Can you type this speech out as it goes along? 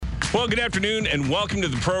Well, good afternoon and welcome to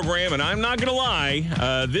the program. And I'm not going to lie,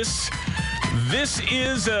 this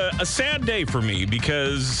is a sad day for me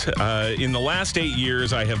because in the last 8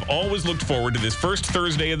 years, I have always looked forward to this first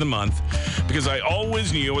Thursday of the month because I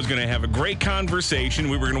always knew I was going to have a great conversation.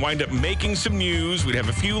 We were going to wind up making some news. We'd have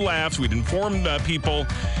a few laughs. We'd inform people.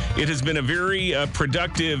 It has been a very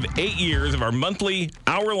productive 8 years of our monthly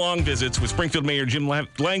hour-long visits with Springfield Mayor Jim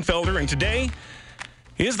Langfelder. And today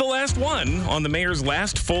is the last one on the mayor's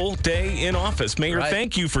last full day in office. Mayor,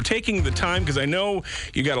 Thank you for taking the time because I know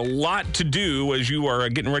you got a lot to do as you are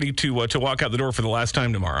getting ready to walk out the door for the last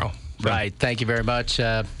time tomorrow. So. Right. Thank you very much.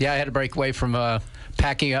 I had to break away from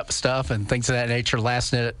packing up stuff and things of that nature,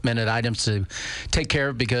 last-minute items to take care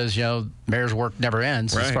of because, mayor's work never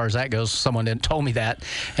ends as far as that goes. Someone didn't told me that,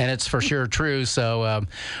 and it's for sure true. So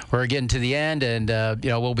we're getting to the end, and,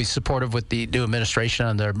 we'll be supportive with the new administration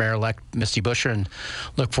under Mayor-elect Misty Buscher and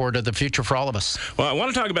look forward to the future for all of us. Well, I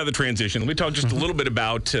want to talk about the transition. Let me talk just a little bit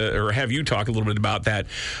about, or have you talk a little bit about that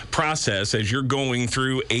process as you're going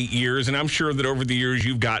through 8 years, and I'm sure that over the years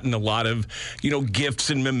you've gotten a lot of, gifts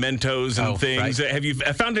and mementos and things. Right. Have you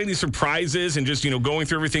found any surprises and just, going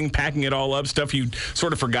through everything, packing it all up, stuff you'd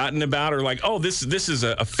sort of forgotten about, or like, oh, this is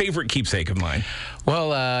a favorite keepsake of mine?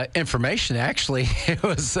 Well, information, actually. It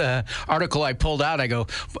was an article I pulled out.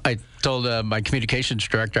 I told my communications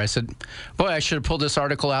director, I said, boy, I should have pulled this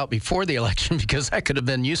article out before the election because that could have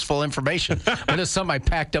been useful information. But it's something I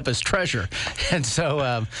packed up as treasure. And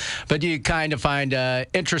so, but you kind of find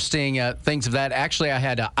interesting things of that. Actually, I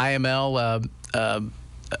had an IML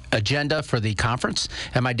agenda for the conference,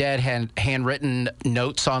 and my dad had handwritten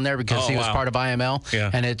notes on there because he was part of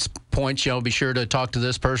IML, and it's points, be sure to talk to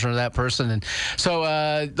this person or that person, and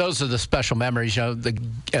so those are the special memories.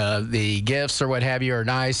 The gifts or what have you are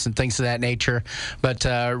nice and things of that nature, but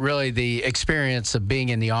really the experience of being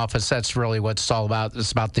in the office, that's really what it's all about.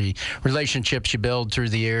 It's about the relationships you build through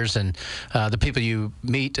the years and the people you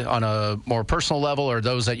meet on a more personal level or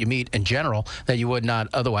those that you meet in general that you would not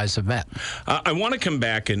otherwise have met. I want to come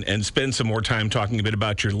back and spend some more time talking a bit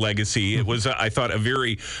about your legacy. It was, I thought, a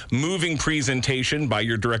very moving presentation by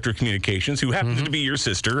your director of communications, who happens to be your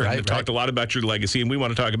sister, and talked a lot about your legacy, and we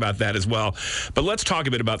want to talk about that as well. But let's talk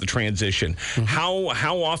a bit about the transition. How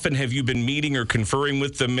often have you been meeting or conferring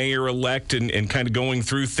with the mayor-elect and kind of going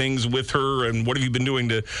through things with her, and what have you been doing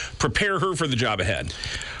to prepare her for the job ahead?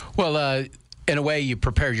 Well, in a way, you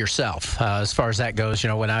prepare yourself as far as that goes.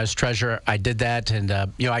 When I was treasurer, I did that, and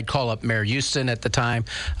I'd call up Mayor Houston at the time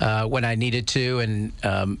when I needed to,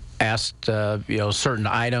 and asked certain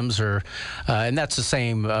items, and that's the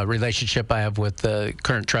same relationship I have with the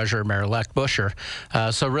current treasurer, Mayor-elect Buscher.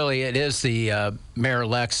 So really, it is the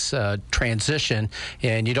Mayor-elect's transition,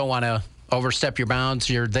 and you don't want to overstep your bounds.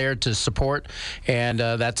 You're there to support, and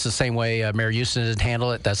that's the same way Mayor Houston has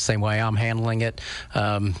handled it. That's the same way I'm handling it,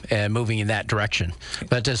 and moving in that direction.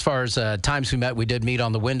 But as far as times we met, we did meet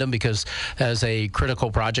on the Wyndham because as a critical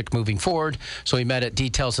project moving forward. So we met at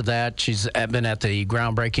details of that. She's been at the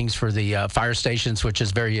groundbreakings for the fire stations, which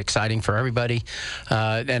is very exciting for everybody.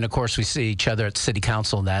 And of course, we see each other at City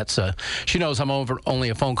Council and that. So she knows I'm only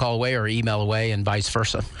a phone call away or email away, and vice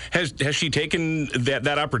versa. Has she taken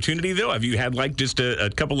that opportunity though? Have you had just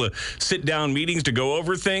a couple of sit-down meetings to go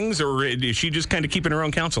over things, or is she just kind of keeping her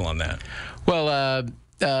own counsel on that? Well,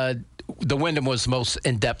 the Wyndham was the most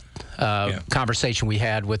in-depth conversation we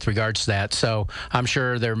had with regards to that. So I'm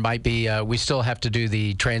sure there might be, we still have to do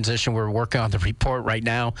the transition. We're working on the report right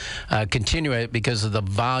now, continue it because of the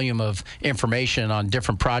volume of information on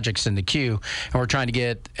different projects in the queue. And we're trying to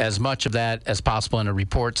get as much of that as possible in a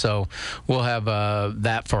report. So we'll have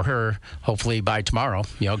that for her hopefully by tomorrow,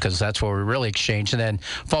 because that's where we really exchange, and then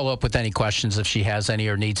follow up with any questions if she has any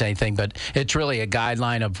or needs anything. But it's really a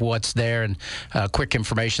guideline of what's there and quick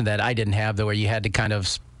information that I didn't have, the way you had to kind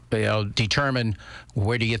of determine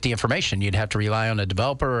where to get the information. You'd have to rely on a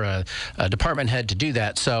developer or a department head to do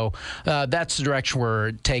that. So that's the direction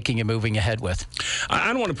we're taking and moving ahead with. I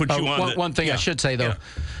don't want to put you on. One thing I should say, though,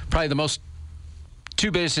 probably the most two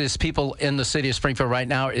busiest people in the city of Springfield right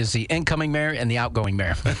now is the incoming mayor and the outgoing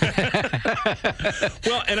mayor.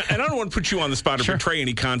 Well, and I don't want to put you on the spot or betray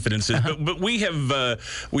any confidences, but we've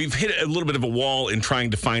hit a little bit of a wall in trying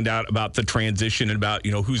to find out about the transition and about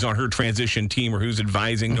who's on her transition team or who's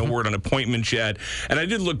advising. No word on appointments yet. And I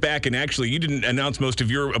did look back, and actually you didn't announce most of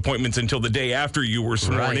your appointments until the day after you were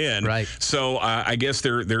sworn in. Right. So I guess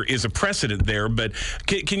there is a precedent there. But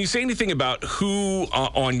can you say anything about who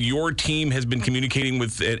on your team has been communicating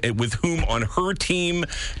negotiating with whom on her team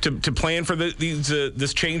to plan for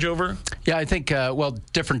this changeover? Yeah, I think,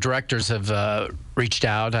 different directors have reached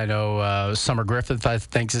out. I know Summer Griffith, I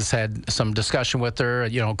think, has had some discussion with her.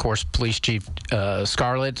 Of course, Police Chief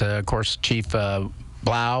Scarlett, of course, Chief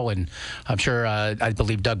Blau, and I'm sure, I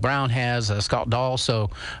believe Doug Brown has, Scott Dahl. So,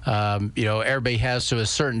 everybody has to a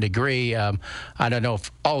certain degree. I don't know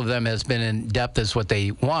if all of them has been in depth as what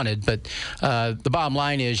they wanted, but the bottom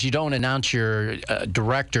line is you don't announce your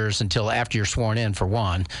directors until after you're sworn in, for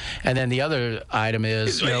one. And then the other item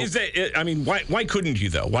is, why couldn't you,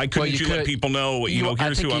 though? Why couldn't you let people know,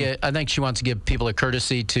 here's who I'm... I think she wants to give people a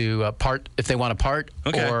courtesy to part if they want to part,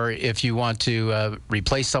 or if you want to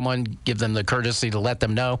replace someone, give them the courtesy to let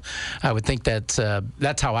them know. I would think that's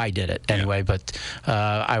how I did it anyway. Yeah. But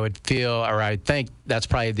I would feel, or I think that's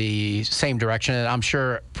probably the same direction. And I'm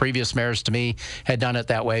sure previous mayors to me had done it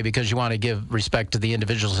that way, because you want to give respect to the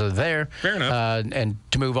individuals that are there. Fair enough. And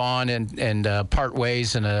to move on and part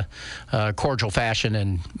ways in a cordial fashion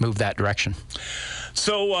and move that direction.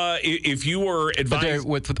 So if you were advised...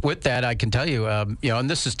 With that, I can tell you, and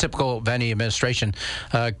this is typical of any administration,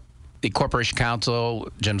 the Corporation Counsel,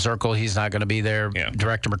 Jim Zirkle, he's not going to be there. Yeah.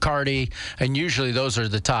 Director McCarty, and usually those are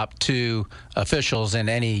the top two officials in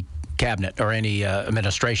any cabinet or any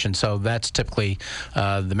administration. So that's typically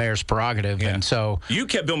the mayor's prerogative. Yeah. And so you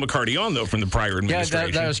kept Bill McCarty on, though, from the prior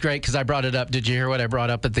administration. Yeah, that was great, because I brought it up. Did you hear what I brought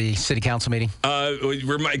up at the city council meeting?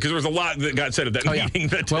 Because there was a lot that got said at that meeting.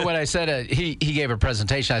 Yeah. Well, what I said, he gave a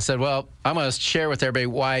presentation. I said, well, I'm going to share with everybody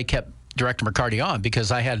why I kept Director McCarty on,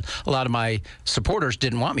 because I had a lot of my supporters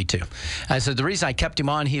didn't want me to. I said the reason I kept him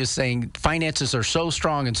on, he was saying finances are so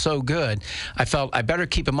strong and so good, I felt I better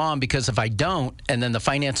keep him on, because if I don't and then the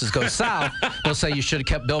finances go south, they'll say you should have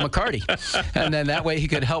kept Bill McCarty, and then that way he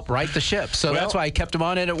could help right the ship. So that's why I kept him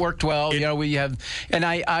on, and it worked well.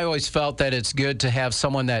 I always felt that it's good to have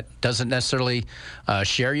someone that doesn't necessarily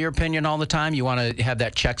share your opinion all the time. You want to have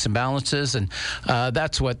that checks and balances, and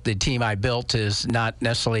that's what the team I built is, not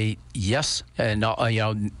necessarily yes and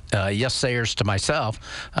yes sayers to myself,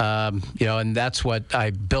 and that's what I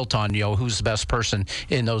built on. Who's the best person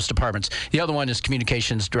in those departments. The other one is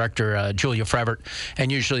communications director Julia Frevert,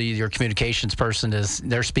 and usually your communications person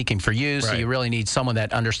they're speaking for you, right. So you really need someone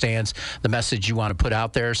that understands the message you want to put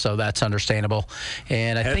out there. So that's understandable,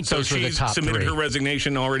 and I think those were the top three. So she's submitted her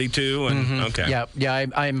resignation already too, and okay, yeah.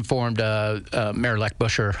 I informed Mayor-elect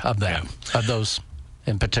Busher of that, of those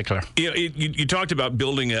in particular. You talked about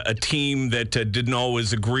building a team that didn't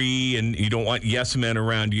always agree, and you don't want yes men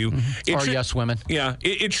around you. Or yes women. Yeah.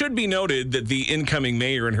 It should be noted that the incoming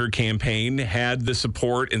mayor and her campaign had the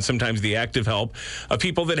support and sometimes the active help of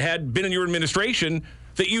people that had been in your administration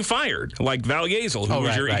that you fired, like Val Yazel, who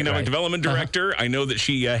was your economic development director. I know that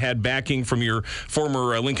she had backing from your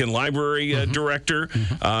former Lincoln Library director.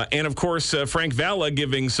 And, of course, Frank Valla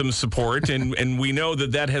giving some support. and we know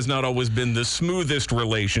that has not always been the smoothest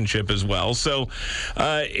relationship as well. So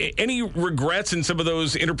any regrets in some of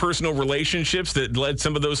those interpersonal relationships that led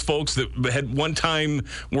some of those folks that had one time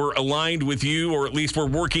were aligned with you, or at least were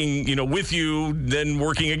working with you, then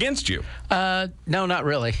working against you? No, not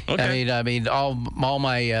really. Okay. I mean, all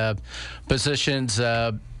my positions,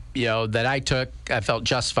 that I took, I felt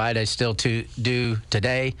justified. I still do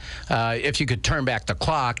today. If you could turn back the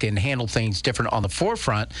clock and handle things different on the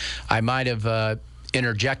forefront, I might have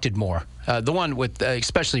interjected more. The one with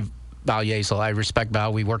especially Val Yazel. I respect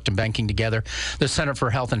Val. We worked in banking together. The Center for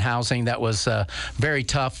Health and Housing, that was very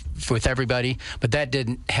tough with everybody, but that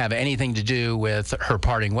didn't have anything to do with her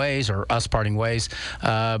parting ways or us parting ways.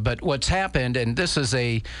 But what's happened, and this is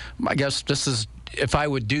if I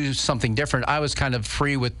would do something different, I was kind of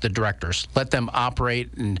free with the directors, let them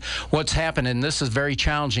operate. And what's happened, and this is very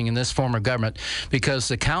challenging in this form of government, because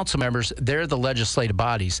the council members, they're the legislative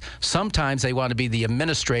bodies. Sometimes they want to be the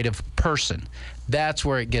administrative person. That's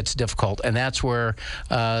where it gets difficult, and that's where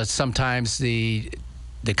sometimes the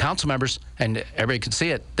council members, and everybody can see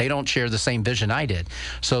it, they don't share the same vision I did.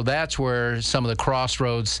 So that's where some of the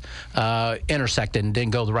crossroads intersected and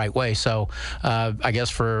didn't go the right way. So I guess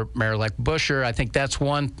for Mayor-elect Busher, I think that's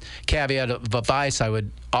one caveat of advice I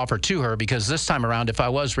would offer to her, because this time around, if I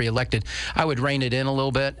was reelected, I would rein it in a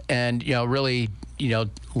little bit and, really,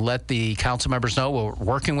 let the council members know we're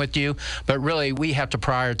working with you. But really, we have to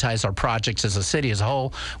prioritize our projects as a city as a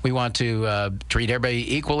whole. We want to treat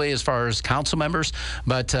everybody equally as far as council members,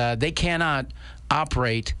 but they cannot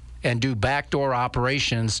operate and do backdoor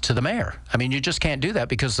operations to the mayor. I mean, you just can't do that,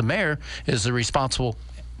 because the mayor is the responsible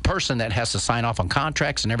person that has to sign off on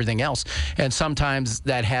contracts and everything else. And sometimes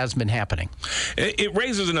that has been happening. It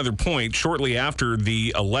raises another point. Shortly after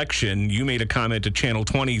the election, you made a comment to Channel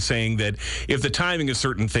 20 saying that if the timing of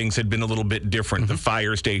certain things had been a little bit different, the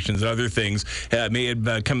fire stations and other things may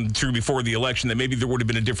have come through before the election, that maybe there would have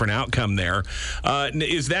been a different outcome there.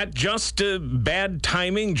 Is that just bad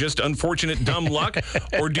timing, just unfortunate dumb luck?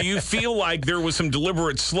 Or do you feel like there was some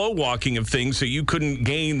deliberate slow walking of things so you couldn't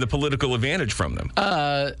gain the political advantage from them?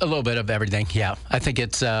 A little bit of everything, yeah. I think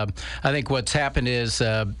it's. I think what's happened is,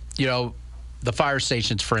 the fire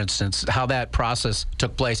stations, for instance, how that process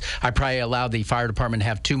took place. I probably allowed the fire department to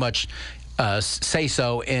have too much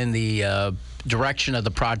say-so in the direction of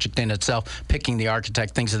the project in itself, picking the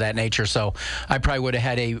architect, things of that nature. So I probably would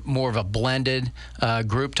have had more of a blended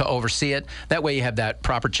group to oversee it. That way you have that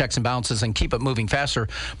proper checks and balances and keep it moving faster.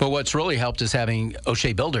 But what's really helped is having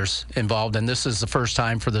O'Shea Builders involved, and this is the first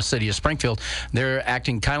time for the city of Springfield. They're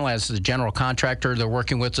acting kind of as the general contractor. They're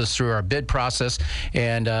working with us through our bid process,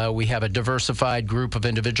 and we have a diversified group of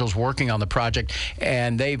individuals working on the project,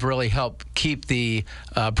 and they've really helped keep the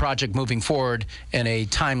project moving forward in a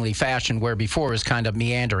timely fashion, where before it was kind of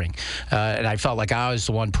meandering, and I felt like I was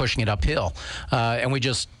the one pushing it uphill. And we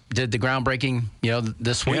just did the groundbreaking,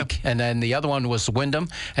 this week. And then the other one was Wyndham,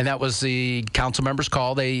 and that was the council members'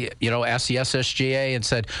 call. They, asked the SSGA and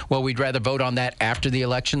said, well, we'd rather vote on that after the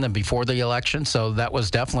election than before the election. So that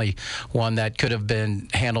was definitely one that could have been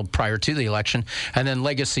handled prior to the election. And then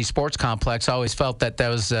Legacy Sports Complex, I always felt that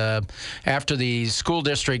was after the school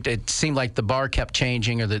district, it seemed like the bar kept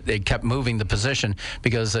changing, or that they kept moving the position,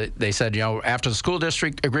 because they said, after the school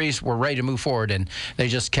district agrees, we're ready to move forward. And they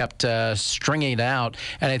just kept stringing it out.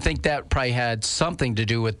 And I think that probably had something to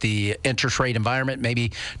do with the interest rate environment,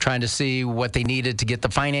 maybe trying to see what they needed to get the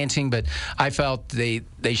financing. But I felt they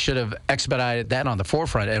should have expedited that on the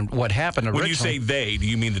forefront. And what happened originally... When you say they, do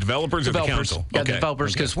you mean the developers or the council? Yeah, the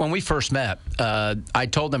developers, because when we first met, I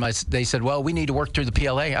told them, they said, well, we need to work through the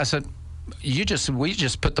PLA. I said, we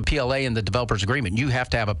just put the PLA in the developer's agreement. You have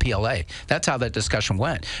to have a PLA. That's how that discussion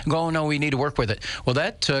went. Go, no, we need to work with it. Well,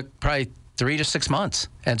 that took probably 3 to 6 months.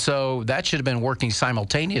 And so that should have been working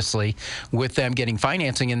simultaneously with them getting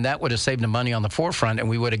financing, and that would have saved them money on the forefront, and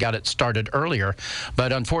we would have got it started earlier.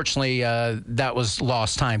 But unfortunately, that was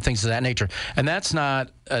lost time, things of that nature. And that's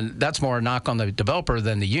more a knock on the developer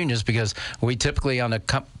than the unions, because we typically, on a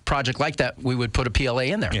project like that, we would put a PLA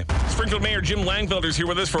in there. Yeah. Springfield Mayor Jim Langfelder is here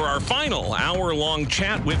with us for our final hour-long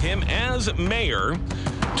chat with him as mayor.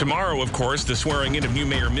 Tomorrow, of course, the swearing in of new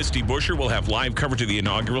Mayor Misty Buscher will have live coverage of the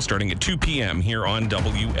inaugural starting at 2 p.m. here on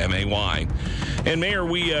WMAY. And Mayor,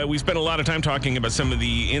 we spent a lot of time talking about some of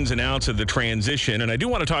the ins and outs of the transition, and I do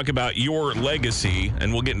want to talk about your legacy,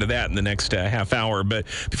 and we'll get into that in the next half hour. But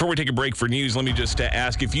before we take a break for news, let me just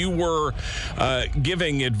ask, if you were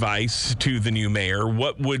giving advice to the new mayor,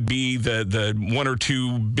 what would be the one or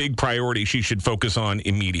two big priorities she should focus on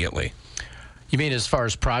immediately? You mean as far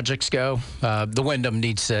as projects go? The Wyndham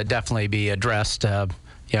needs to definitely be addressed,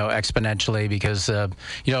 exponentially, because,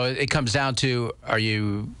 it comes down to,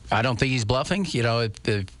 I don't think he's bluffing. If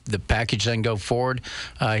the package doesn't go forward,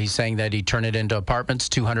 he's saying that he turned it into apartments,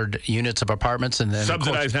 200 units of apartments. And then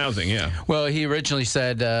subsidized housing, yeah. Well, he originally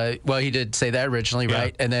said, he did say that originally, yeah.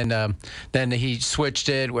 Right? And then he switched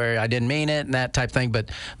it where I didn't mean it and that type thing.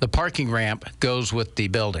 But the parking ramp goes with the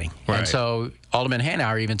building. Right. And so Alderman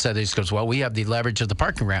Hanauer even said, he goes, well, we have the leverage of the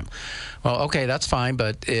parking ramp. Well, okay, that's fine,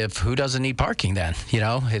 but who doesn't need parking then?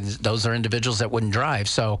 Those are individuals that wouldn't drive.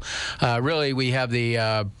 So really, we have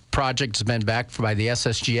the project has been backed by the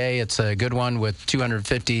SSGA. It's a good one with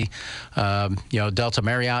 250, Delta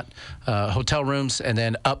Marriott hotel rooms, and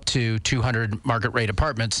then up to 200 market rate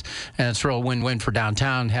apartments. And it's a real win-win for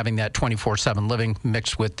downtown, having that 24/7 living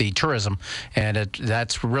mixed with the tourism, and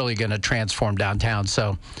that's really going to transform downtown.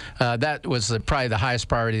 So that was probably the highest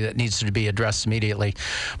priority that needs to be addressed immediately.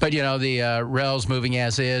 But the rail's moving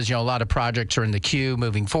as is. A lot of projects are in the queue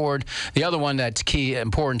moving forward. The other one that's key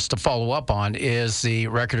importance to follow up on is the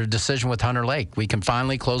record of decision with Hunter Lake. We can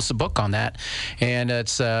finally close the book on that, and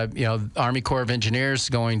it's Army Corps of Engineers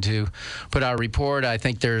going to put out a report. I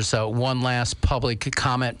think there's one last public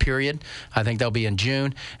comment period. I think they'll be in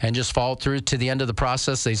June, and just follow through to the end of the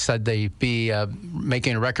process. They said they'd be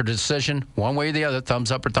making a record of decision one way or the other,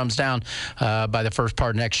 thumbs up or thumbs down, by the first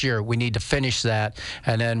part of next year. We need to finish that,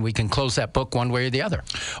 and then we can close that book one way or the other.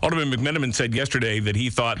 Alderman McMenamin said yesterday that he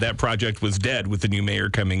thought that project was dead with the new mayor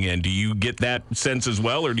coming in. Do you get that sense as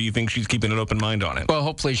well, or or do you think she's keeping an open mind on it? Well,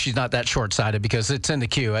 hopefully she's not that short-sighted because it's in the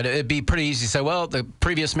queue. It'd be pretty easy to say, well, the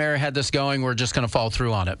previous mayor had this going, we're just going to fall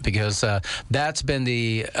through on it, because that's been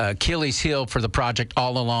the Achilles heel for the project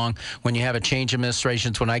all along. When you have a change in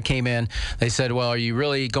administrations, when I came in, they said, well, are you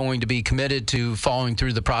really going to be committed to following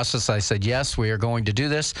through the process? I said, yes, we are going to do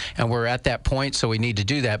this, and we're at that point, so we need to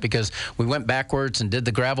do that, because we went backwards and did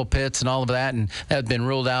the gravel pits and all of that, and that had been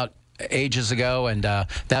ruled out ages ago, and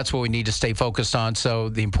that's what we need to stay focused on. So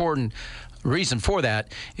the important reason for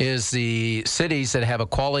that is the cities that have a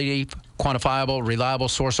quality, quantifiable, reliable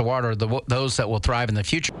source of water are those that will thrive in the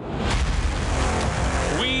future.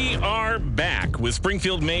 We are back with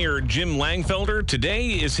Springfield Mayor Jim Langfelder. Today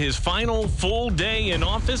is his final full day in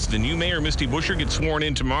office. The new mayor, Misty Buscher, gets sworn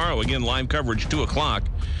in tomorrow. Again, live coverage 2 o'clock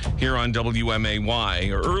here on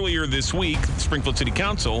WMAY. Earlier this week, the Springfield City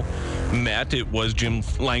Council met. It was Jim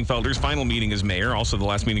Langfelder's final meeting as mayor, also the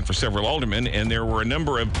last meeting for several aldermen, and there were a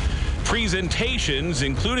number of presentations,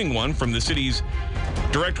 including one from the city's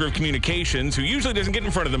Director of Communications, who usually doesn't get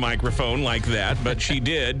in front of the microphone like that, but she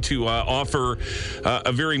did, to offer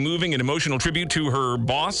a very moving and emotional tribute to her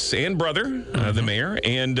boss and brother, the mayor.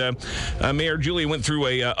 And Mayor Julia went through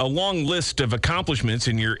a long list of accomplishments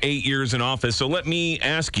in your 8 years in office. So let me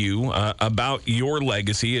ask you about your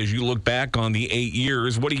legacy as you look back on the 8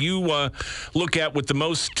 years. What do you look at with the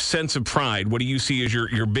most sense of pride? What do you see as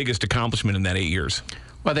your biggest accomplishment in that 8 years?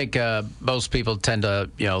 Well, I think most people tend to,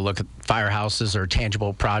 look at firehouses or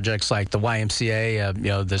tangible projects like the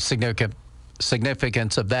YMCA. The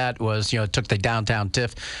significance of that was, it took the downtown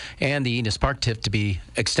TIF and the Enos Park TIF to be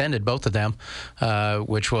extended, both of them,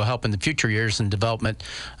 which will help in the future years in development.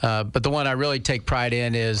 But the one I really take pride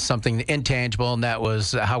in is something intangible, and that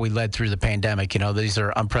was how we led through the pandemic. These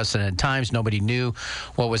are unprecedented times. Nobody knew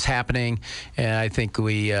what was happening, and I think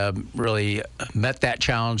we really met that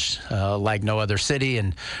challenge like no other city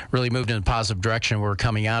and really moved in a positive direction. We're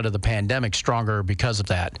coming out of the pandemic stronger because of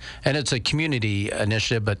that. And it's a community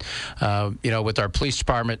initiative, but, with our police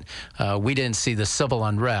department, we didn't see the civil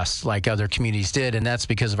unrest like other communities did, and that's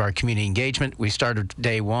because of our community engagement. We started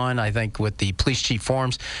day one, I think, with the police chief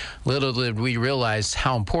forums. Little did we realize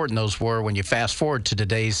how important those were when you fast forward to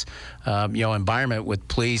today's, environment with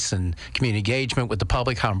police and community engagement with the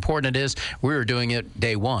public, how important it is. We were doing it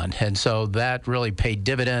day one, and so that really paid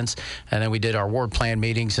dividends. And then we did our ward plan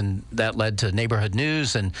meetings, and that led to neighborhood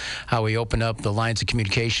news and how we opened up the lines of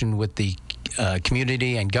communication with the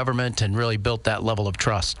community and government, and really built that level of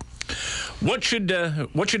trust. What should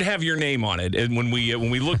have your name on it? And when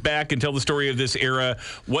we look back and tell the story of this era,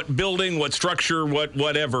 what building, what structure,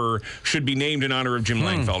 whatever should be named in honor of Jim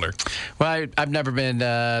Langfelder? Well, I've never been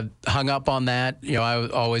hung up on that. I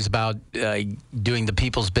was always about doing the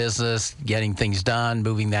people's business, getting things done,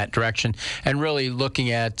 moving that direction, and really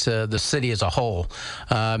looking at the city as a whole.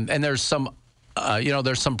 And there's some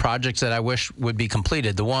there's some projects that I wish would be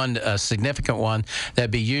completed. The one significant one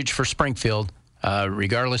that'd be huge for Springfield,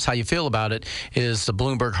 regardless how you feel about it, is the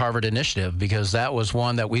Bloomberg Harvard Initiative, because that was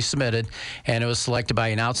one that we submitted, and it was selected by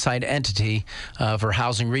an outside entity for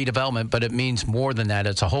housing redevelopment. But it means more than that.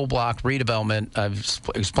 It's a whole block redevelopment. I've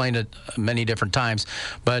explained it many different times.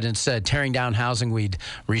 But instead of tearing down housing, we'd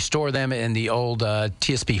restore them in the old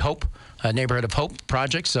TSP Hope, Neighborhood of Hope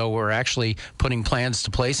project. So we're actually putting plans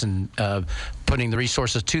to place and putting the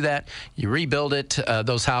resources to that. You rebuild it,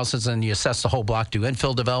 those houses, and you assess the whole block, do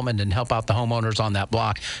infill development, and help out the homeowners on that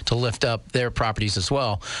block to lift up their properties as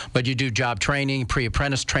well. But you do job training,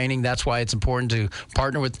 pre-apprentice training. That's why it's important to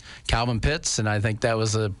partner with Calvin Pitts, and I think that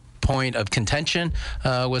was a point of contention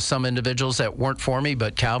with some individuals that weren't for me,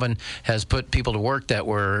 but Calvin has put people to work that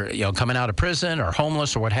were coming out of prison or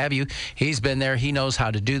homeless or what have you. He's been there. He knows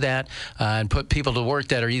how to do that and put people to work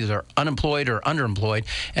that are either unemployed or underemployed,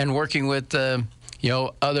 and working with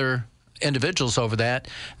other individuals over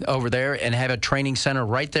there and have a training center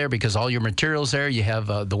right there, because all your materials there, you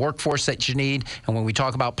have the workforce that you need. And when we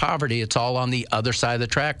talk about poverty, it's all on the other side of the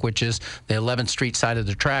track, which is the 11th Street side of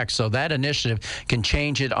the track. So that initiative can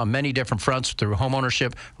change it on many different fronts through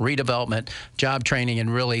homeownership, redevelopment, job training,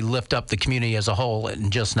 and really lift up the community as a whole,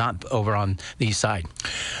 and just not over on the east side.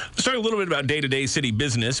 Let's talk a little bit about day-to-day city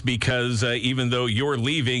business, because even though you're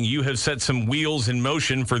leaving, you have set some wheels in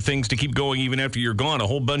motion for things to keep going even after you're gone. A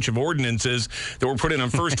whole bunch of ordinances ordinances that were put in on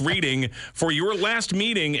first reading for your last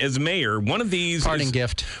meeting as mayor. One of these parting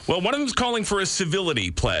gift. Well, one of them is calling for a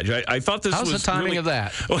civility pledge. I thought this How's was the timing really, of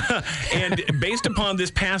that? And based upon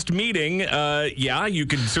this past meeting, yeah, you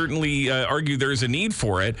could certainly argue there's a need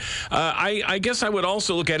for it. I guess I would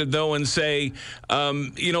also look at it, though, and say,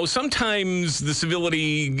 sometimes the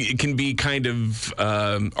civility can be kind of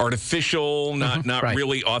artificial, not right.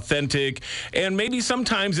 really authentic. And maybe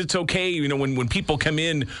sometimes it's okay, when people come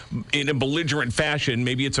in a belligerent fashion,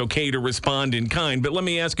 maybe it's okay to respond in kind. But let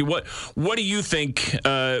me ask you, what do you think,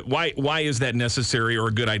 why is that necessary or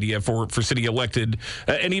a good idea for city elected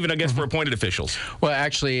and even, I guess, for appointed officials? Well,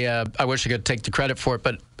 actually, I wish I could take the credit for it,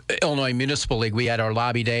 but Illinois Municipal League, we had our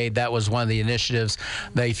lobby day. That was one of the initiatives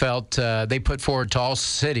they felt they put forward to all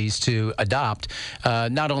cities to adopt,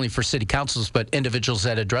 not only for city councils, but individuals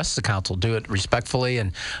that address the council, do it respectfully.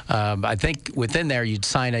 And I think within there, you'd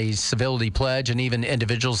sign a civility pledge, and even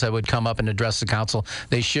individuals that would come up and address the council,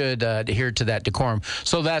 they should adhere to that decorum.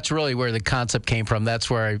 So that's really where the concept came from. That's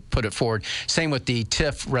where I put it forward. Same with the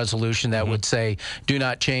TIF resolution that would say, do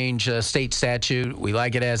not change state statute. We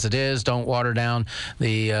like it as it is. Don't water down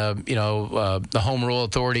the the home rule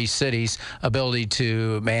authority cities' ability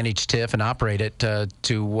to manage TIF and operate it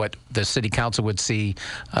to what the city council would see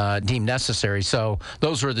deemed necessary. So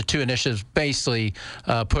those were the two initiatives basically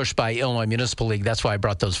pushed by Illinois Municipal League. That's why I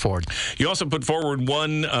brought those forward. You also put forward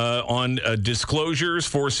one on disclosures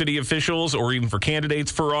for city officials or even for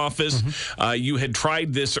candidates for office. You had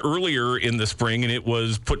tried this earlier in the spring, and it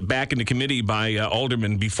was put back into committee by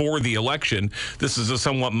aldermen before the election. This is a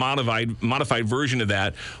somewhat modified version of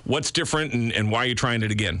that. What's different, and why are you trying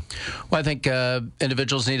it again? Well, I think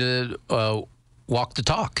individuals need to walk the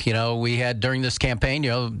talk. We had during this campaign,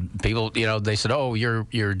 people, they said, "Oh,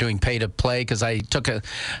 you're doing pay to play," because I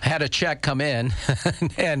had a check come in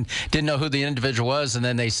and didn't know who the individual was, and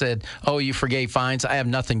then they said, "Oh, you forgave fines." I have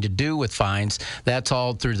nothing to do with fines. That's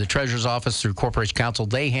all through the treasurer's office, through Corporation Counsel.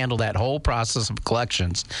 They handle that whole process of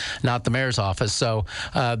collections, not the mayor's office. So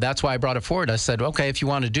that's why I brought it forward. I said, "Okay, if you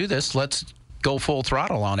want to do this, let's go full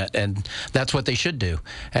throttle on it," and that's what they should do.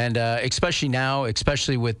 And especially now,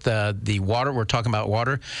 especially with the water, we're talking about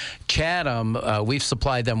water. Chatham, we've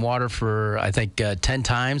supplied them water for, I think, 10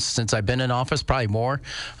 times since I've been in office, probably more.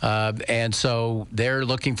 And so they're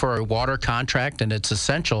looking for a water contract, and it's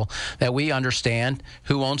essential that we understand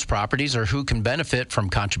who owns properties or who can benefit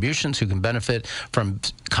from contributions, who can benefit from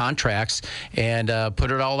contracts, and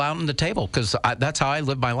put it all out on the table, because that's how I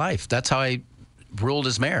live my life. That's how I ruled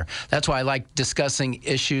as mayor. That's why I like discussing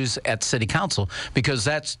issues at city council, because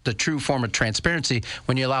that's the true form of transparency.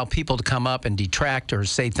 When you allow people to come up and detract or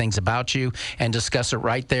say things about you and discuss it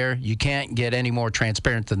right there, you can't get any more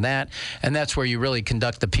transparent than that. And that's where you really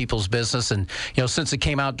conduct the people's business. And, since it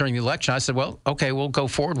came out during the election, I said, well, okay, we'll go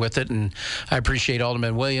forward with it. And I appreciate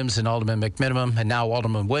Alderman Williams and Alderman McMinimum, and now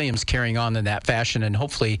Alderman Williams carrying on in that fashion. And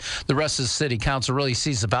hopefully the rest of the city council really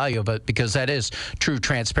sees the value of it, because that is true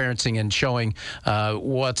transparency and showing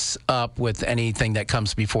what's up with anything that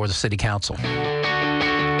comes before the city council.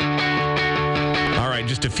 All right,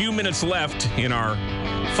 just a few minutes left in our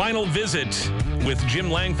final visit with Jim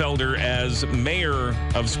Langfelder as mayor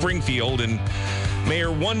of Springfield. And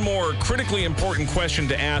Mayor, one more critically important question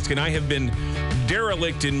to ask, and I have been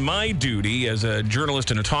derelict in my duty as a journalist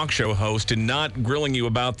and a talk show host in not grilling you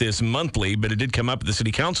about this monthly, but it did come up at the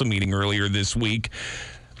city council meeting earlier this week.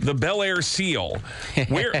 The Bel Air Seal.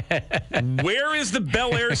 Where is the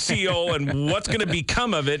Bel Air Seal, and what's going to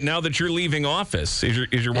become of it now that you're leaving office? Is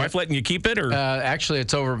your wife letting you keep it, or actually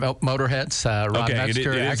it's over Motorheads? Rob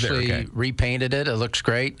Metzger actually repainted it. It looks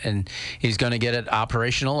great, and he's going to get it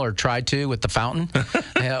operational, or try to, with the fountain,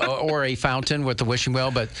 or a fountain with the wishing well.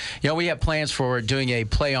 But we have plans for doing a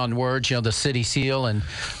play on words. The city seal, and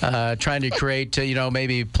trying to create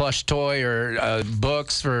maybe plush toy or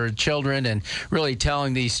books for children, and really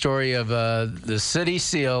telling the story of the city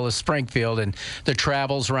seal of Springfield and the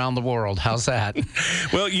travels around the world. How's that?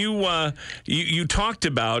 Well, you talked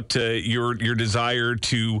about your desire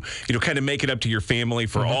to kind of make it up to your family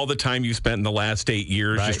for all the time you spent in the last 8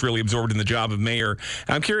 years, just really absorbed in the job of mayor.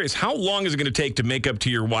 I'm curious, how long is it going to take to make up to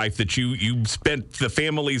your wife that you spent the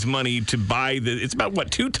family's money to buy it's about what,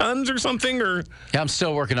 2 tons or something? Or yeah, I'm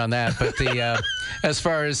still working on that. But the as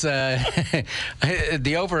far as the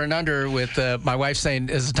over and under with my wife saying,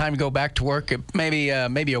 is it time to go back to work? Maybe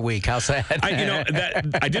a week. How's that?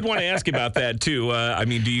 I did want to ask you about that too. I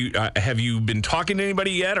mean, do you have you been talking to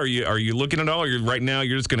anybody yet? Are you looking at all? Or right now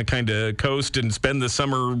you're just going to kind of coast and spend the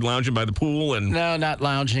summer lounging by the pool? And no, not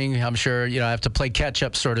lounging. I'm sure I have to play catch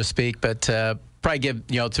up, so to speak. But probably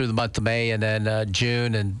give through the month of May, and then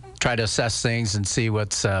June and try to assess things and see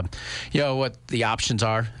what's, what the options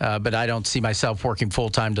are. But I don't see myself working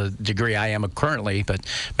full-time to the degree I am currently, but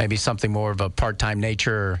maybe something more of a part-time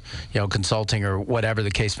nature or, consulting or whatever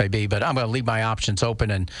the case may be. But I'm going to leave my options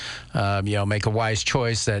open and, make a wise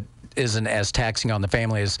choice that isn't as taxing on the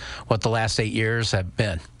family as what the last 8 years have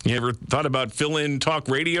been. You ever thought about fill-in talk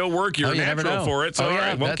radio work? You're natural for it. So all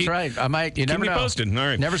right, that's right. I might. You never know. Keep me posted. All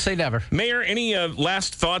right. Never say never. Mayor, any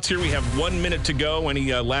last thoughts here? We have 1 minute to go.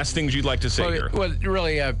 Any last things you'd like to say here? Well,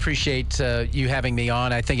 really, I appreciate you having me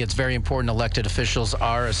on. I think it's very important elected officials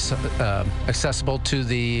are accessible to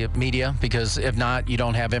the media, because if not, you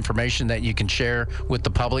don't have information that you can share with the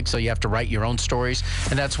public, so you have to write your own stories.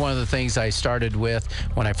 And that's one of the things I started with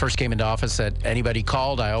when I first came into office, that anybody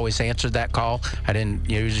called, I always answered that call. I didn't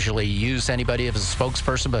usually use anybody as a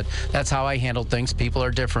spokesperson, but that's how I handled things. People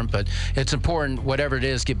are different, but it's important, whatever it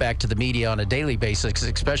is, get back to the media on a daily basis,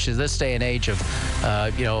 especially this day and age of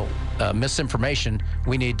misinformation.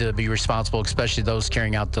 We need to be responsible, especially those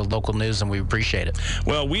carrying out the local news, and we appreciate it.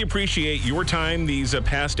 Well, we appreciate your time these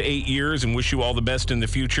past 8 years and wish you all the best in the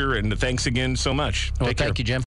future, and thanks again so much. Well, thank you, Jim.